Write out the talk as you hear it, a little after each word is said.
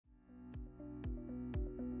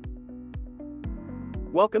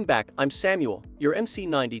Welcome back, I'm Samuel, your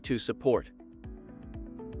MC92 support.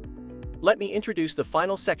 Let me introduce the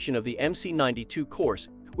final section of the MC92 course,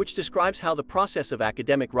 which describes how the process of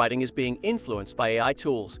academic writing is being influenced by AI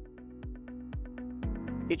tools.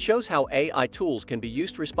 It shows how AI tools can be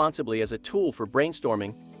used responsibly as a tool for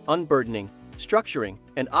brainstorming, unburdening, structuring,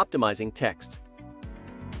 and optimizing text.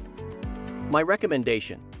 My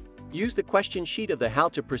recommendation: use the question sheet of the How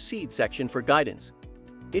to Proceed section for guidance.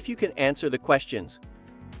 If you can answer the questions,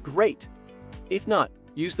 great. If not,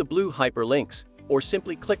 use the blue hyperlinks, or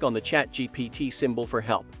simply click on the ChatGPT symbol for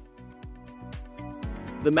help.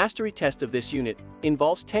 The mastery test of this unit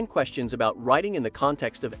involves 10 questions about writing in the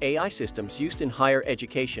context of AI systems used in higher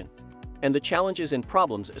education, and the challenges and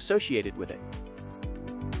problems associated with it.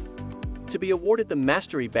 To be awarded the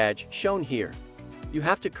mastery badge shown here, you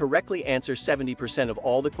have to correctly answer 70% of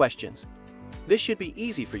all the questions. This should be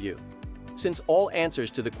easy for you, since all answers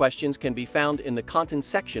to the questions can be found in the content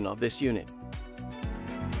section of this unit.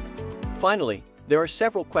 Finally, there are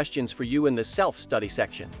several questions for you in the self-study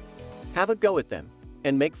section. Have a go at them,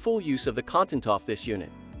 and make full use of the content of this unit.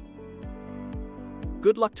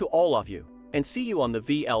 Good luck to all of you, and see you on the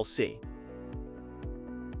VLC.